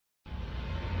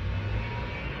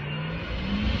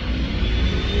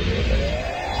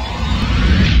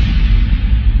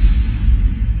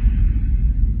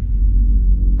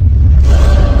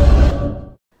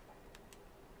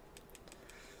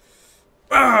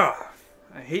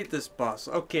hate this boss.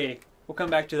 Okay, we'll come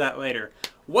back to that later.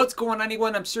 What's going on,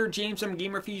 anyone? I'm Sir James from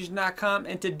Gamerfuzion.com,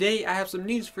 and today I have some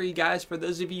news for you guys for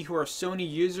those of you who are Sony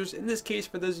users. In this case,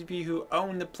 for those of you who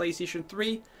own the PlayStation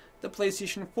 3, the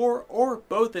PlayStation 4, or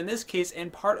both in this case,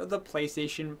 and part of the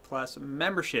PlayStation Plus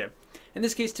membership. In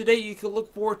this case today, you can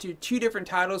look forward to two different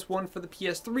titles, one for the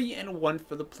PS3 and one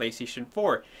for the PlayStation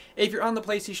 4. If you're on the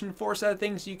PlayStation 4 side of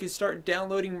things, you can start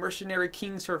downloading Mercenary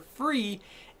Kings for free.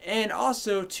 And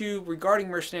also, too, regarding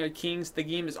Mercenary Kings, the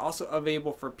game is also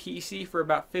available for PC for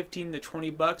about 15 to 20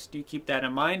 bucks. Do keep that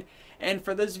in mind. And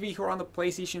for those of you who are on the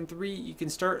PlayStation 3, you can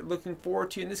start looking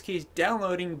forward to, in this case,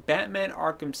 downloading Batman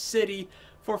Arkham City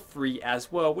for free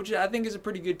as well, which I think is a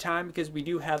pretty good time because we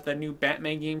do have the new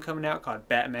Batman game coming out called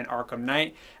Batman Arkham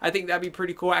Knight. I think that'd be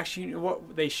pretty cool. Actually, you know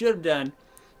what they should have done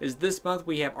is this month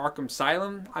we have Arkham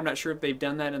Asylum. I'm not sure if they've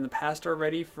done that in the past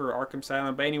already for Arkham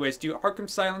Asylum, but anyways, do Arkham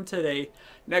Asylum today.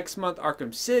 Next month,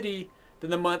 Arkham City. Then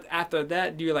the month after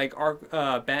that, do like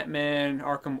Batman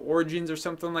Arkham Origins or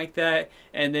something like that.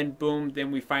 And then boom, then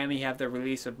we finally have the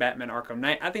release of Batman Arkham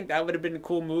Knight. I think that would have been a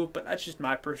cool move, but that's just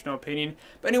my personal opinion.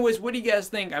 But anyways, what do you guys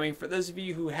think? I mean, for those of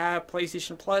you who have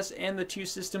PlayStation Plus and the two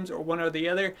systems or one or the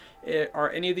other,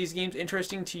 are any of these games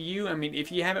interesting to you? I mean,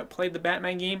 if you haven't played the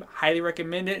Batman game, highly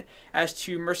recommend it. As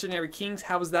to Mercenary Kings,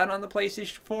 how was that on the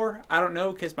PlayStation 4? I don't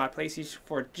know, because my PlayStation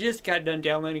 4 just got done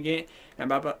downloading it.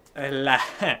 And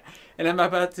I'm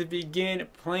about to begin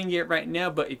playing it right now.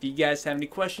 But if you guys have any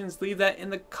questions, leave that in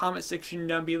the comment section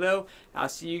down below. I'll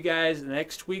see you guys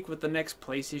next week with the next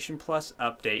PlayStation Plus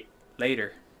update.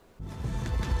 Later.